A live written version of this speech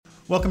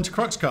Welcome to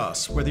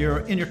Cruxcast. Whether you're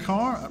in your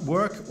car, at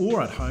work,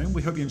 or at home,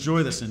 we hope you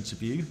enjoy this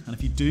interview. And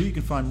if you do, you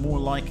can find more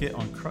like it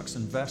on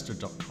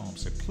cruxinvestor.com.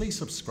 So please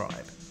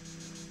subscribe.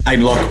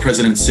 Aidan Locke,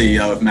 President and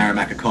CEO of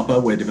Marimaca Copper.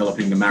 We're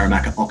developing the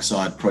Marimaca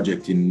Oxide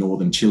project in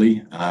northern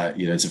Chile.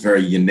 It's a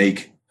very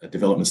unique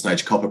development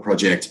stage copper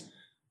project,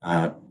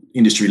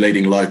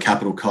 industry-leading low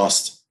capital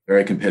cost,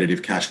 very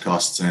competitive cash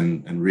costs,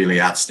 and really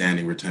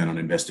outstanding return on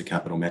investor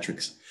capital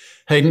metrics.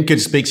 Hayden, good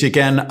to speak to you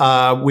again.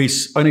 We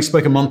only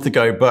spoke a month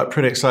ago, but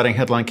pretty exciting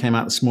headline came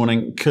out this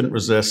morning. Couldn't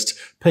resist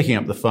picking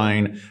up the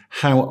phone.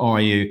 How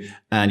are you?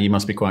 And you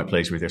must be quite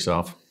pleased with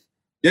yourself.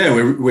 Yeah,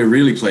 we're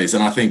really pleased,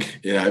 and I think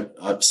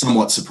I'm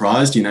somewhat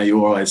surprised.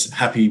 You're always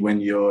happy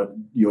when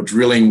you're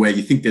drilling where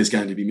you think there's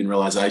going to be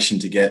mineralization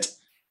to get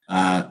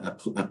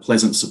a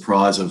pleasant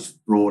surprise of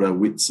broader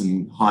widths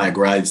and higher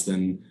grades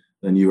than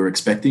you were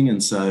expecting.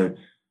 And so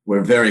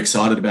we're very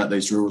excited about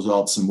these drill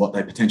results and what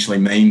they potentially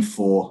mean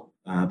for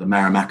the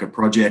Marimaca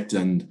project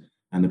and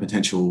the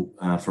potential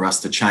for us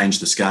to change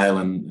the scale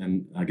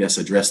and I guess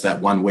address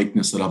that one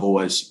weakness that I've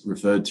always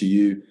referred to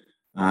you,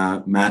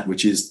 Matt,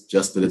 which is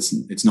just that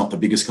it's not the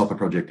biggest copper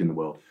project in the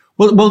world.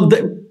 Well,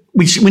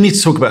 we need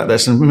to talk about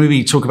this and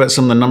maybe talk about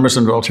some of the numbers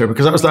involved here,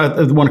 because that was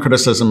the one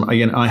criticism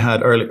I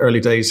had early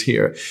days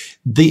here.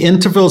 The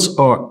intervals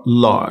are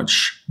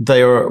large;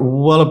 they are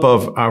well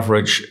above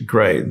average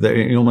grade.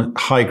 They're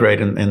high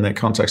grade in the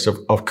context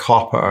of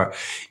copper.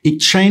 It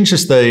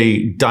changes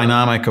the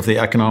dynamic of the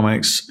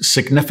economics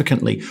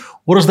significantly.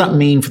 What does that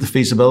mean for the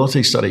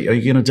feasibility study? Are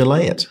you going to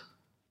delay it?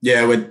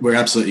 Yeah, we're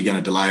absolutely going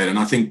to delay it, and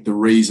I think the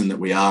reason that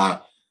we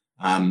are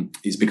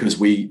is because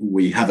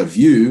we have a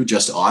view,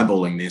 just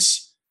eyeballing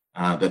this,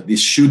 that this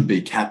should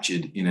be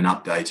captured in an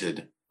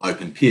updated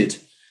open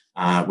pit.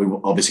 We've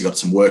obviously got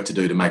some work to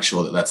do to make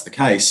sure that that's the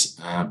case,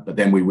 but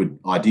then we would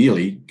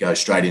ideally go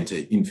straight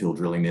into infill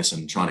drilling this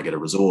and trying to get a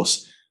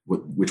resource,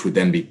 which would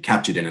then be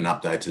captured in an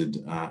updated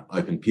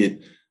open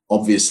pit.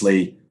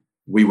 Obviously,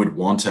 we would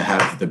want to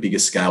have the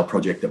biggest scale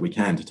project that we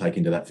can to take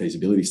into that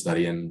feasibility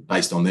study. And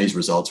based on these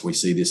results, we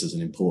see this as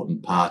an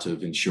important part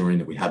of ensuring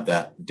that we have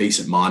that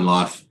decent mine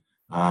life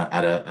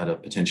at a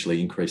potentially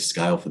increased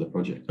scale for the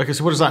project. Okay,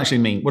 so what does that actually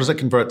mean? What does that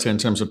convert to in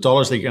terms of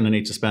dollars that you're going to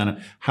need to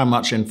spend? How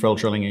much infill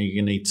drilling are you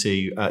going to need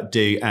to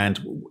do?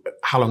 And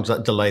how long does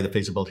that delay the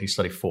feasibility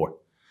study for?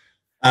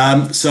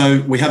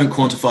 So we haven't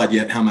quantified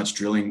yet how much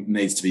drilling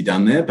needs to be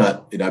done there,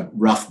 but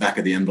rough back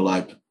of the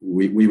envelope,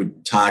 we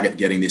would target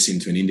getting this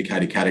into an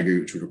indicated category,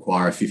 which would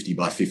require a 50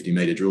 by 50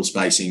 metre drill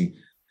spacing.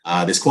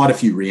 There's quite a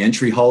few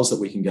re-entry holes that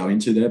we can go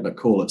into there, but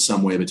call it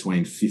somewhere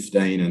between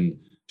 15 and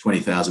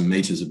 20,000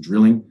 metres of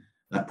drilling.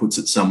 That puts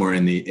it somewhere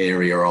in the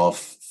area of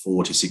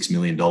 $4 to $6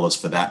 million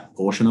for that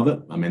portion of it.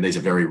 I mean, these are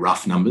very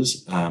rough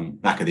numbers,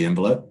 back of the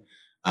envelope.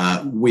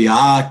 We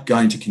are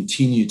going to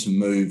continue to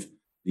move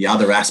the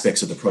other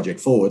aspects of the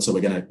project forward. So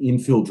we're going to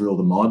infill drill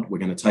the mod. We're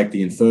going to take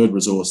the inferred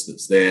resource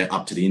that's there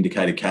up to the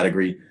indicated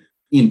category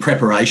in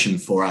preparation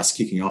for us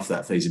kicking off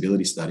that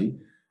feasibility study.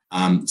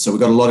 So we've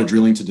got a lot of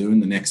drilling to do in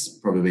the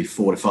next probably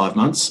 4 to 5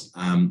 months.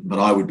 But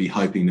I would be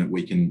hoping that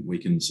we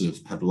can sort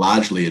of have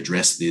largely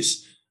addressed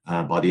this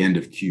by the end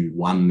of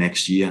Q1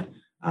 next year,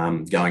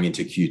 going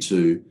into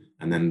Q2,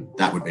 and then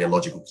that would be a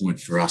logical point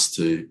for us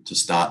to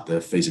start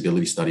the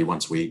feasibility study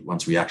once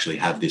we actually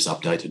have this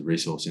updated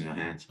resource in our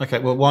hands. Okay,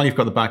 well, while you've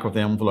got the back of the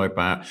envelope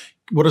out,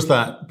 what does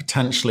that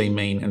potentially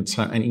mean? And you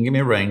can give me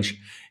a range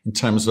in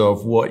terms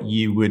of what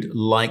you would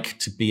like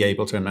to be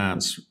able to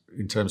announce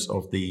in terms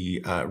of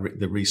the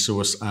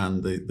resource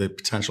and the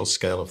potential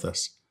scale of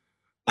this.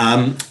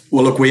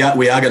 Well, look, we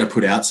are going to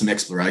put out some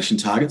exploration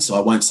targets, so I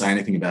won't say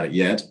anything about it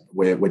yet.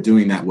 We're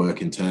doing that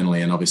work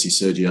internally, and obviously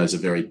Sergio is a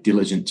very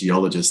diligent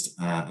geologist,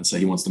 and so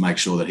he wants to make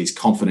sure that he's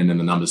confident in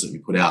the numbers that we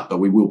put out. But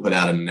we will put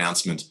out an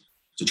announcement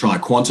to try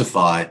and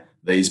quantify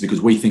these,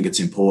 because we think it's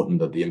important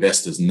that the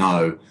investors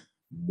know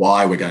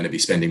why we're going to be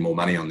spending more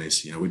money on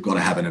this. We've got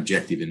to have an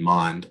objective in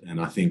mind, and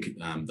I think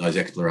those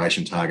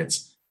exploration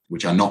targets,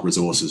 which are not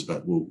resources,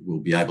 but we'll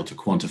be able to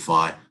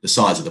quantify the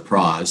size of the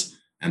prize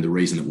and the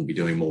reason that we'll be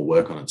doing more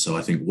work on it. So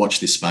I think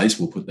watch this space.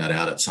 We'll put that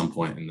out at some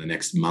point in the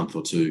next month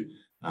or two,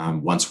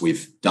 once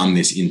we've done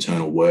this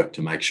internal work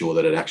to make sure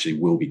that it actually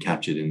will be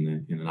captured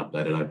in an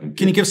updated open pit.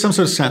 Can you give some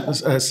sort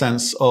of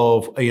sense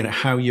of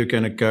how you're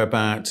going to go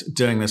about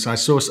doing this? I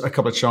saw a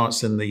couple of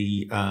charts in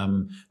the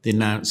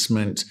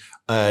announcement.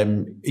 Are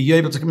you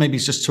able to maybe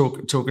just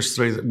talk us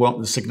through what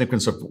the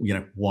significance of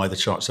why the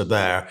charts are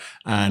there,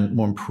 and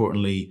more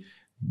importantly,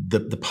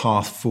 the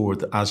path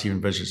forward as you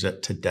envisage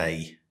it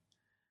today?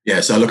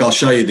 Yeah, so look, I'll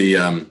show you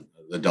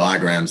the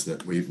diagrams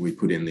that we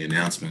put in the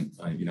announcement.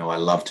 I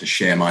love to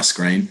share my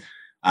screen.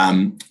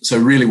 So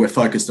really, we're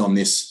focused on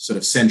this sort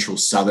of central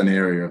southern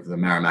area of the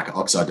Marimaca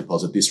Oxide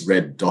deposit. This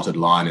red dotted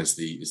line is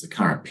the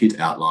current pit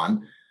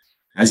outline.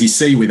 As you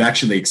see, we've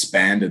actually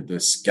expanded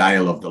the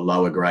scale of the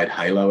lower grade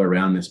halo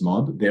around this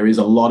mod. There is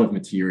a lot of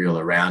material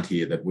around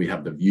here that we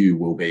have the view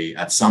will be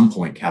at some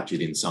point captured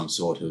in some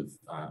sort of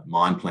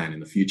mine plan in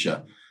the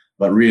future.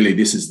 But really,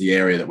 this is the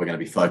area that we're going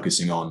to be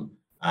focusing on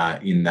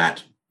in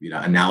that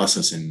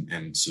analysis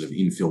and sort of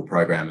infill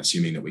program,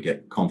 assuming that we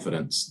get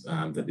confidence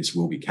that this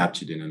will be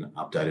captured in an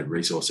updated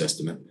resource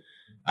estimate.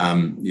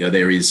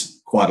 There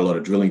is quite a lot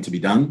of drilling to be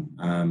done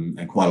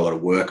and quite a lot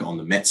of work on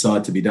the met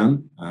side to be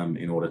done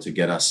in order to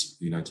get us,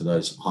 to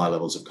those high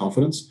levels of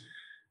confidence.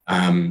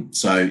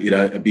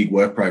 A big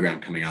work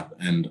program coming up,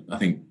 and I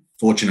think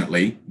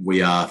fortunately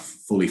we are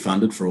fully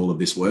funded for all of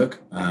this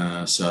work.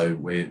 So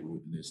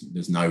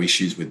there's no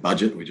issues with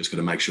budget. We just got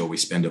to make sure we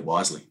spend it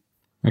wisely.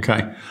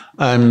 Okay.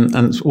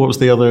 And what was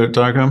the other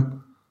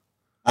diagram?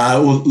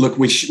 Look,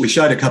 we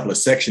showed a couple of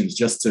sections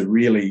just to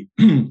really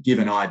give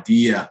an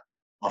idea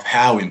of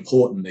how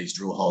important these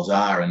drill holes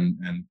are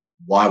and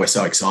why we're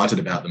so excited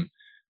about them.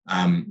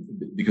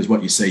 Because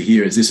what you see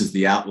here is this is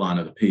the outline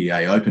of the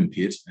PEA open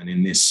pit, and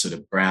in this sort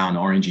of brown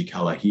orangey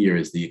color here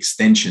is the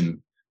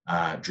extension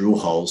drill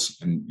holes.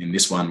 And in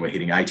this one, we're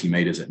hitting 80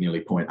 meters at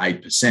nearly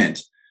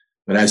 0.8%.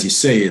 But as you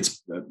see,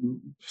 it's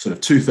sort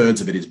of 2/3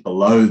 of it is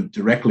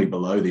directly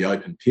below the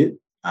open pit.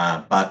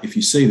 But if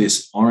you see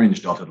this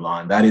orange dotted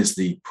line, that is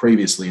the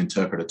previously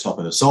interpreted top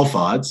of the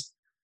sulfides.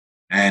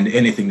 And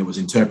anything that was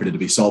interpreted to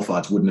be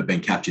sulfides wouldn't have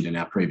been captured in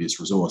our previous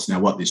resource.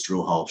 Now, what this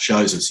drill hole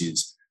shows us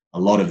is a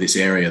lot of this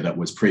area that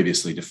was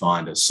previously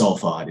defined as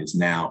sulfide is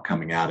now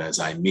coming out as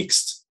a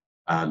mixed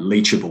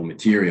leachable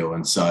material.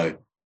 And so,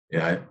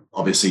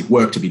 obviously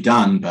work to be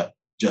done, but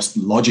just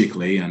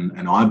logically and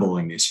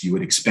eyeballing this, you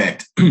would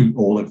expect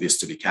all of this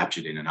to be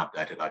captured in an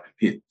updated open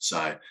pit.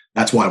 So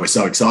that's why we're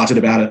so excited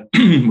about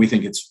it. We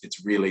think it's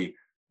really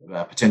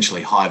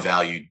potentially high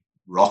valued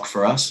rock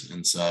for us.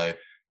 And so,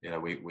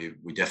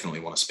 we definitely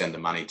want to spend the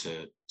money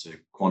to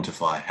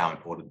quantify how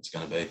important it's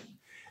going to be.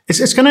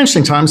 It's kind of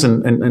interesting times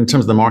in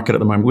terms of the market at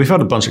the moment. We've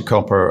had a bunch of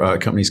copper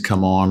companies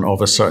come on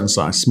of a certain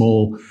size,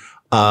 small,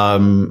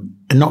 and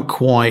not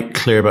quite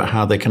clear about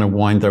how they kind of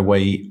wind their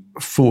way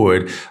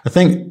forward. I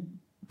think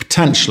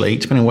potentially,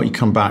 depending on what you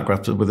come back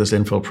with this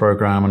infill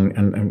program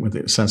and with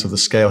the sense of the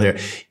scale here,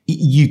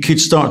 you could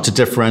start to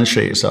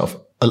differentiate yourself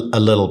a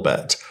little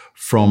bit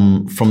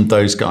from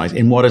those guys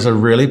in what is a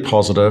really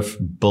positive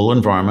bull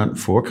environment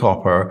for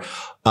copper,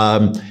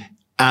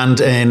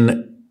 and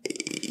in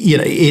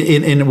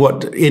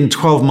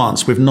 12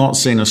 months we've not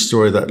seen a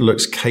story that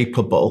looks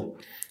capable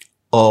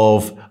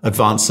of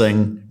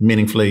advancing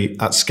meaningfully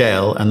at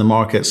scale. And the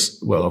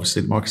market's, well,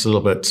 obviously the market's a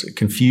little bit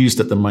confused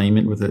at the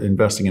moment with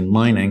investing in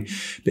mining.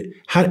 But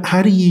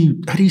how do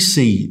you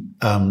see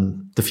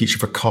the future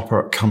for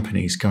copper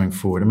companies going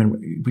forward? I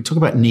mean, we talk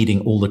about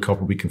needing all the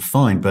copper we can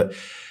find, but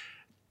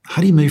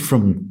how do you move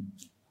from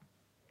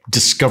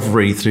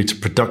discovery through to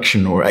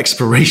production or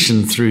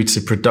exploration through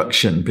to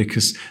production?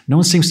 Because no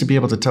one seems to be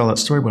able to tell that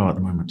story well at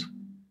the moment.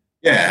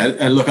 Yeah,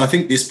 and look, I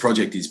think this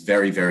project is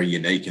very, very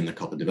unique in the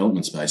copper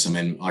development space. I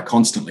mean, I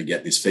constantly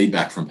get this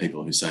feedback from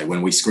people who say,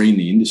 when we screen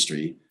the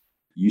industry,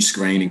 you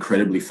screen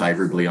incredibly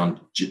favorably on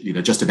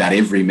just about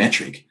every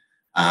metric.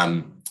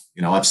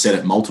 I've said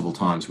it multiple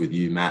times with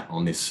you, Matt,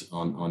 on this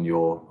on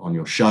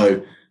your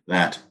show,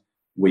 that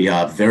we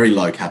are very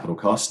low capital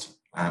cost.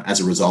 As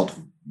a result,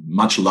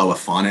 much lower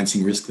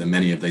financing risk than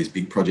many of these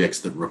big projects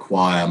that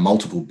require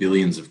multiple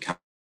billions of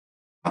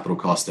capital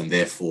cost and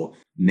therefore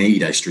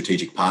need a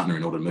strategic partner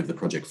in order to move the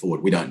project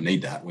forward. We don't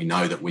need that. We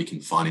know that we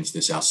can finance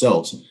this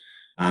ourselves.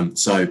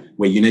 So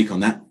we're unique on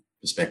that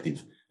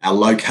perspective. Our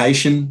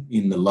location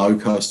in the low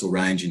coastal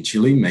range in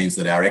Chile means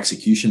that our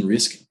execution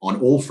risk on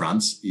all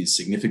fronts is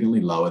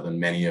significantly lower than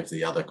many of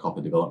the other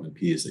copper development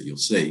peers that you'll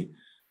see.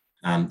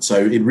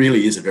 So it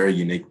really is a very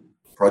unique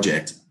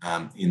project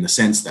in the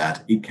sense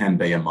that it can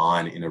be a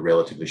mine in a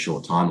relatively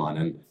short timeline.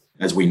 And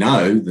as we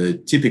know, the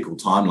typical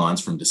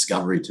timelines from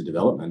discovery to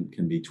development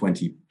can be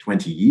 20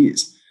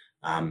 years.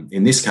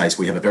 In this case,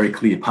 we have a very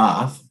clear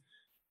path.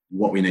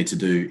 What we need to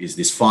do is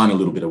this final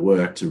little bit of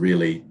work to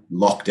really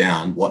lock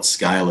down what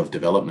scale of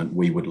development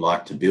we would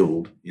like to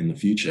build in the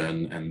future.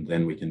 And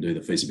then we can do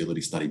the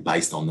feasibility study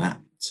based on that.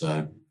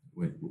 So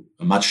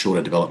a much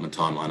shorter development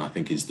timeline, I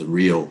think, is the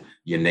real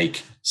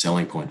unique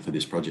selling point for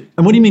this project.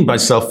 And what do you mean by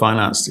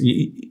self-financed?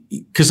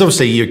 Because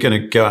obviously you're going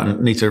to go out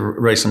and need to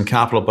raise some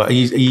capital, but are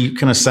you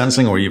kind of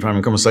sensing, or you're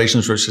having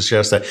conversations which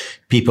suggest that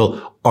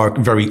people or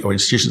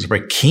institutions are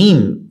very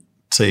keen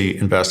to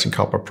invest in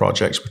copper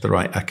projects with the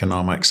right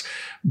economics,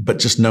 but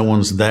just no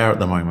one's there at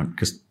the moment?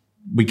 Because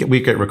we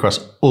get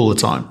requests all the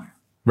time,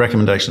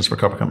 recommendations for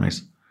copper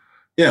companies.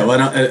 Yeah,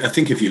 well, I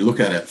think if you look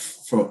at it,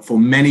 for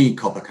many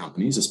copper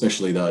companies,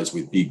 especially those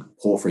with big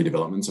porphyry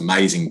developments,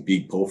 amazing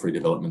big porphyry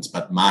developments,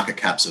 but market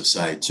caps of,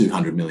 say,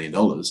 $200 million,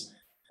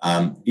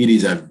 it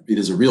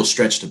is a real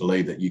stretch to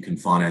believe that you can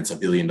finance $1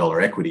 billion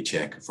equity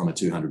check from a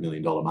 $200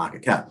 million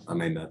market cap. I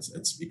mean,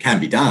 it can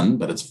be done,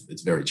 but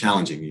it's very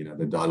challenging.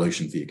 The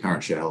dilution for your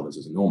current shareholders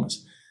is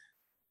enormous.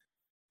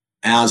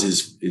 Ours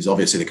is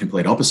obviously the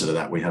complete opposite of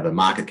that. We have a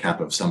market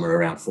cap of somewhere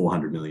around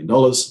 $400 million.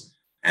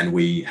 And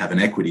we have an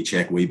equity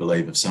check, we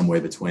believe, of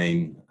somewhere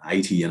between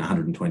 80 and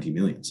 120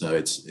 million. So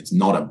it's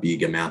not a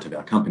big amount of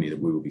our company that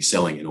we will be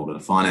selling in order to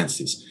finance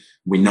this.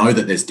 We know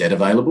that there's debt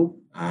available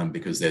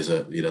because there's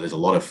a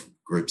lot of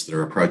groups that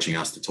are approaching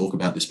us to talk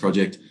about this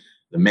project.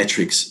 The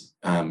metrics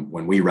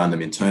when we run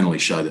them internally,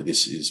 show that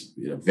this is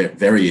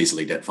very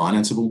easily debt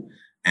financeable.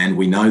 And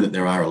we know that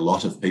there are a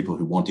lot of people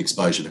who want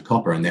exposure to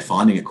copper, and they're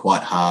finding it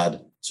quite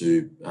hard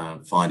to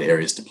find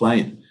areas to play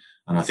in.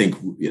 And I think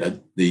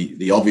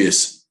the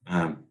obvious,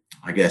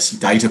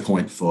 data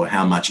point for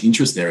how much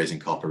interest there is in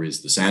copper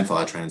is the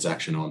Sandfire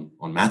transaction on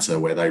Matsa,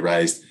 where they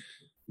raised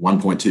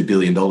 $1.2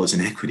 billion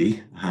in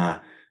equity,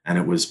 and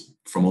it was,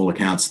 from all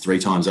accounts, 3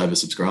 times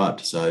oversubscribed.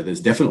 So there's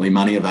definitely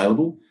money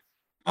available.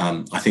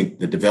 I think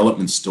the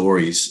development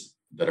stories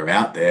that are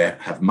out there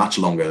have much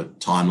longer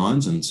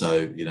timelines, and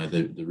so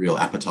the real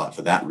appetite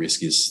for that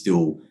risk is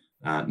still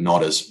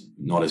not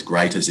as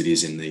great as it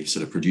is in the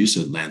sort of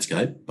producer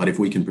landscape. But if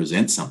we can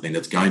present something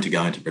that's going to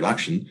go into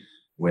production,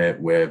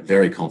 we're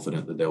very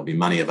confident that there'll be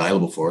money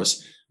available for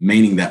us,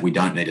 meaning that we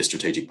don't need a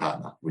strategic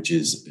partner, which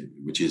is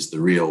the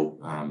real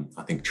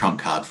trump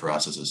card for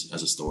us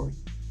as a story.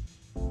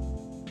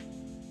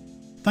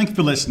 Thank you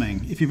for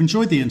listening. If you've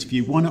enjoyed the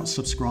interview, why not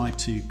subscribe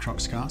to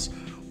Cruxcast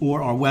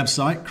or our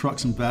website,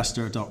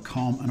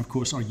 cruxinvestor.com, and of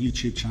course our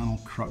YouTube channel,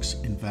 Crux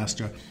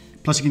Investor.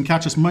 Plus you can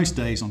catch us most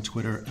days on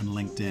Twitter and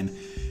LinkedIn.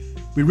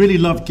 We really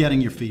love getting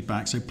your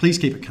feedback, so please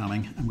keep it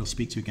coming, and we'll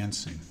speak to you again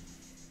soon.